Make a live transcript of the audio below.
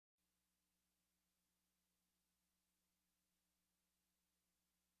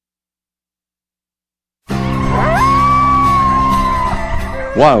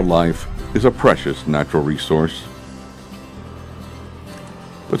Wildlife is a precious natural resource,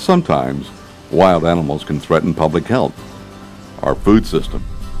 but sometimes wild animals can threaten public health, our food system,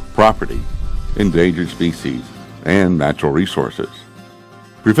 property, endangered species, and natural resources.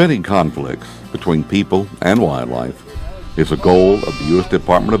 Preventing conflicts between people and wildlife is a goal of the U.S.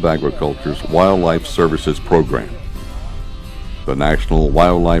 Department of Agriculture's Wildlife Services Program. The National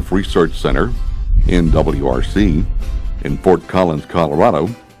Wildlife Research Center, NWRC, in Fort Collins, Colorado,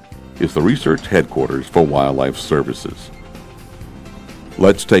 is the research headquarters for wildlife services.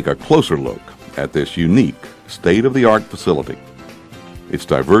 Let's take a closer look at this unique, state-of-the-art facility, its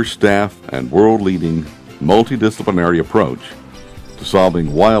diverse staff and world-leading, multidisciplinary approach to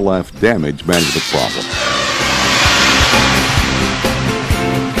solving wildlife damage management problems.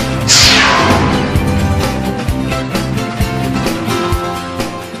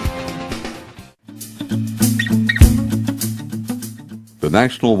 The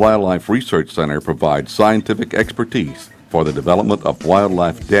National Wildlife Research Center provides scientific expertise for the development of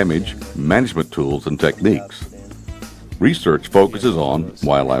wildlife damage management tools and techniques. Research focuses on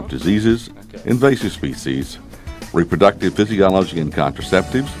wildlife diseases, invasive species, reproductive physiology and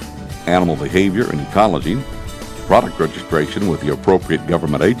contraceptives, animal behavior and ecology, product registration with the appropriate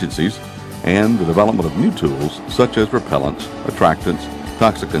government agencies, and the development of new tools such as repellents, attractants,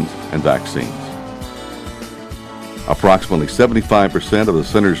 toxicants, and vaccines. Approximately 75% of the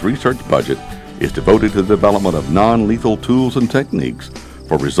center's research budget is devoted to the development of non-lethal tools and techniques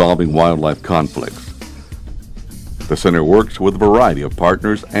for resolving wildlife conflicts. The center works with a variety of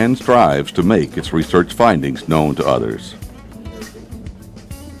partners and strives to make its research findings known to others.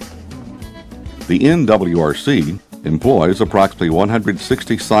 The NWRC employs approximately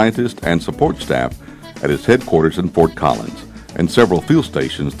 160 scientists and support staff at its headquarters in Fort Collins and several field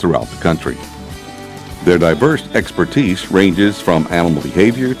stations throughout the country. Their diverse expertise ranges from animal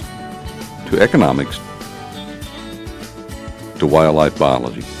behavior to economics to wildlife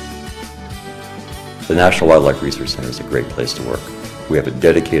biology. The National Wildlife Research Center is a great place to work. We have a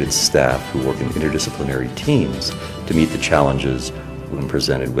dedicated staff who work in interdisciplinary teams to meet the challenges when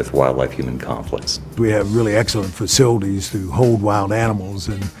presented with wildlife-human conflicts. We have really excellent facilities to hold wild animals,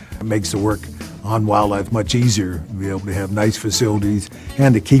 and it makes the work on wildlife much easier to be able to have nice facilities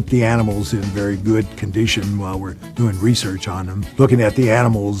and to keep the animals in very good condition while we're doing research on them. Looking at the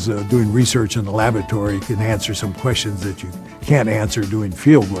animals, doing research in the laboratory can answer some questions that you can't answer doing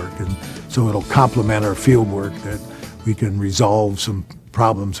field work, and so it'll complement our field work that we can resolve some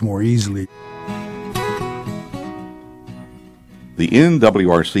problems more easily. The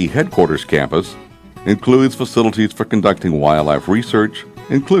NWRC headquarters campus includes facilities for conducting wildlife research,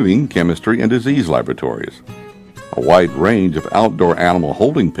 including chemistry and disease laboratories, a wide range of outdoor animal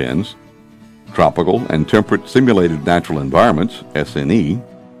holding pens, tropical and temperate simulated natural environments, SNE,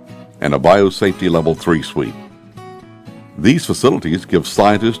 and a biosafety level 3 suite. These facilities give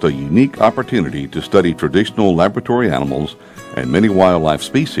scientists a unique opportunity to study traditional laboratory animals and many wildlife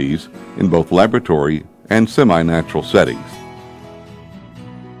species in both laboratory and semi-natural settings.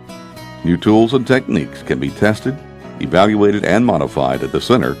 New tools and techniques can be tested, evaluated, and modified at the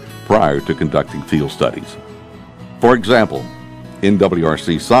center prior to conducting field studies. For example,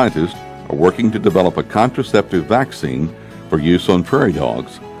 NWRC scientists are working to develop a contraceptive vaccine for use on prairie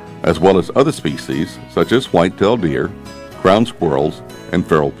dogs, as well as other species such as white-tailed deer, ground squirrels, and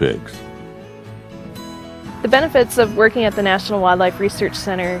feral pigs. The benefits of working at the National Wildlife Research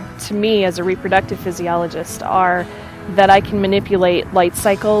Center to me as a reproductive physiologist are that I can manipulate light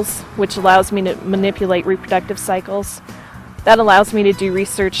cycles, which allows me to manipulate reproductive cycles. That allows me to do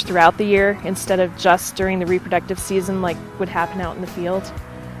research throughout the year instead of just during the reproductive season like would happen out in the field.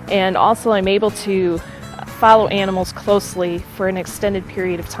 And also I'm able to follow animals closely for an extended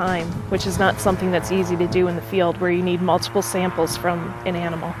period of time, which is not something that's easy to do in the field where you need multiple samples from an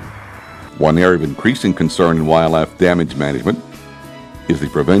animal. One area of increasing concern in wildlife damage management is the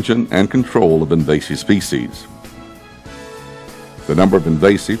prevention and control of invasive species. The number of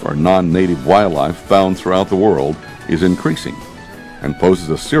invasive or non-native wildlife found throughout the world is increasing and poses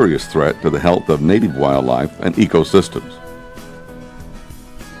a serious threat to the health of native wildlife and ecosystems.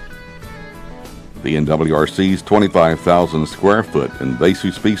 The NWRC's 25,000 square foot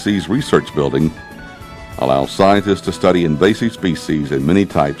invasive species research building allows scientists to study invasive species in many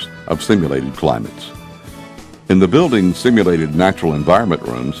types of simulated climates. In the building's simulated natural environment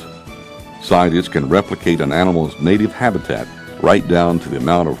rooms, scientists can replicate an animal's native habitat right down to the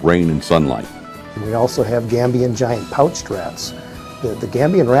amount of rain and sunlight. We also have Gambian giant pouched rats. The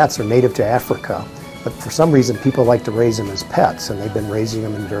Gambian rats are native to Africa, but for some reason people like to raise them as pets, and they've been raising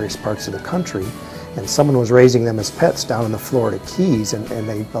them in various parts of the country. and someone was raising them as pets down in the Florida Keys, and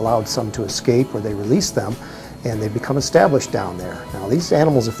they allowed some to escape, or they released them, and they become established down there. Now these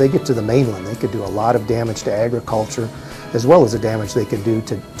animals, if they get to the mainland, they could do a lot of damage to agriculture, as well as the damage they can do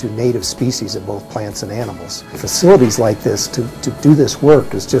to native species of both plants and animals. Facilities like this to do this work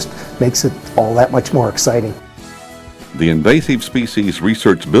just makes it all that much more exciting. The Invasive Species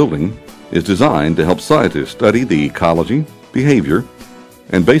Research Building is designed to help scientists study the ecology, behavior,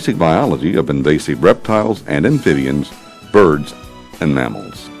 and basic biology of invasive reptiles and amphibians, birds, and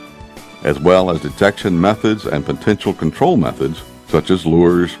mammals, as well as detection methods and potential control methods such as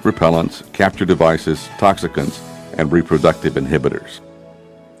lures, repellents, capture devices, toxicants, and reproductive inhibitors.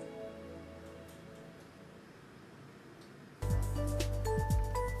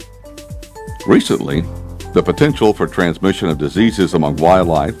 Recently, the potential for transmission of diseases among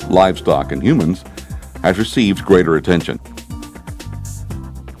wildlife, livestock, and humans has received greater attention.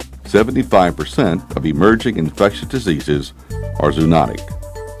 75% of emerging infectious diseases are zoonotic,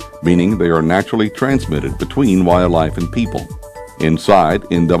 meaning they are naturally transmitted between wildlife and people. Inside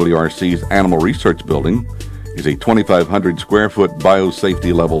NWRC's Animal Research Building is a 2,500 square foot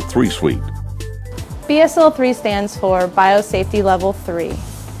Biosafety Level 3 suite. BSL 3 stands for Biosafety Level 3.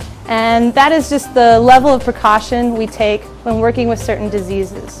 And that is just the level of precaution we take when working with certain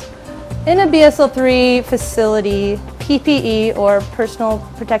diseases. In a BSL 3 facility, PPE, or personal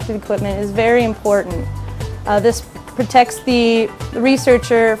protective equipment, is very important. This protects the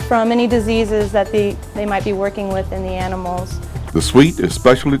researcher from any diseases that they might be working with in the animals. The suite is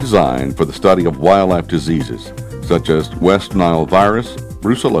specially designed for the study of wildlife diseases such as West Nile virus,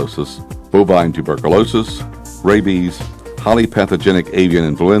 brucellosis, bovine tuberculosis, rabies, highly pathogenic avian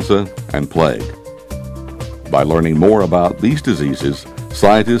influenza, and plague. By learning more about these diseases,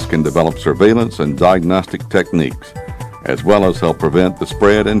 scientists can develop surveillance and diagnostic techniques, as well as help prevent the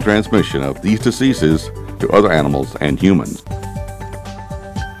spread and transmission of these diseases to other animals and humans.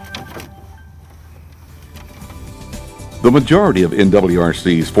 The majority of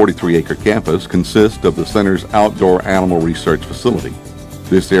NWRC's 43-acre campus consists of the center's outdoor animal research facility.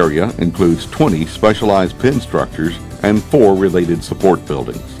 This area includes 20 specialized pen structures and 4 related support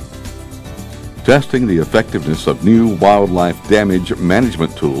buildings. Testing the effectiveness of new wildlife damage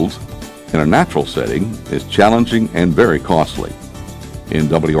management tools in a natural setting is challenging and very costly.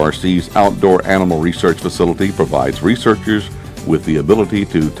 NWRC's outdoor animal research facility provides researchers with the ability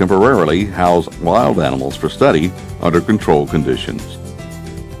to temporarily house wild animals for study under controlled conditions.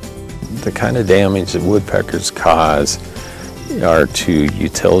 The kind of damage that woodpeckers cause are to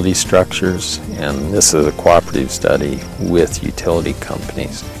utility structures, and this is a cooperative study with utility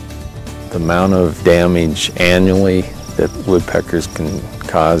companies. The amount of damage annually that woodpeckers can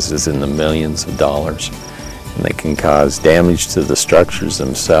cause is in the millions of dollars, and they can cause damage to the structures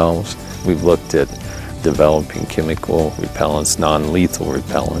themselves. We've looked at developing chemical repellents, non-lethal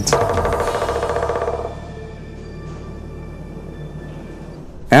repellents.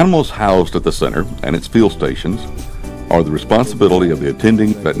 Animals housed at the center and its field stations are the responsibility of the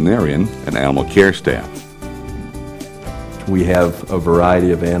attending veterinarian and animal care staff. We have a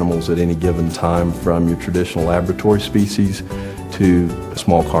variety of animals at any given time, from your traditional laboratory species to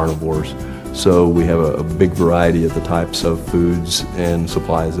small carnivores. So we have a big variety of the types of foods and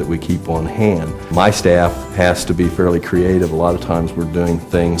supplies that we keep on hand. My staff has to be fairly creative. A lot of times we're doing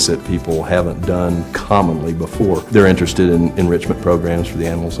things that people haven't done commonly before. They're interested in enrichment programs for the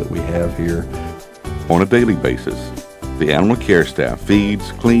animals that we have here. On a daily basis, the animal care staff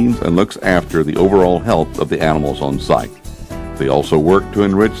feeds, cleans, and looks after the overall health of the animals on site. They also work to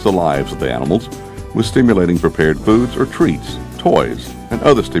enrich the lives of the animals with stimulating prepared foods or treats, toys, and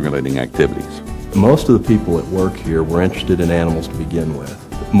other stimulating activities. Most of the people that work here were interested in animals to begin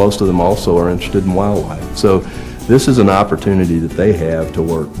with. Most of them also are interested in wildlife. So this is an opportunity that they have to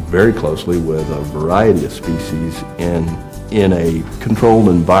work very closely with a variety of species in a controlled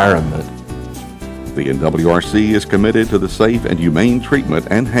environment. The NWRC is committed to the safe and humane treatment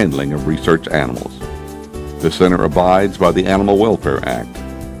and handling of research animals. The center abides by the Animal Welfare Act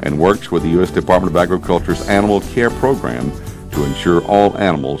and works with the U.S. Department of Agriculture's Animal Care Program to ensure all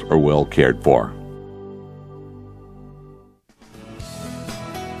animals are well cared for.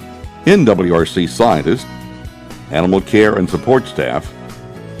 NWRC scientists, animal care and support staff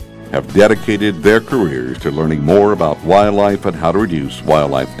have dedicated their careers to learning more about wildlife and how to reduce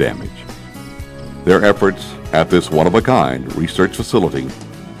wildlife damage. Their efforts at this one-of-a-kind research facility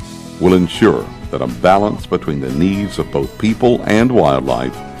will ensure that a balance between the needs of both people and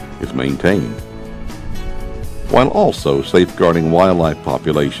wildlife is maintained, while also safeguarding wildlife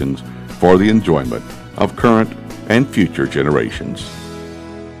populations for the enjoyment of current and future generations.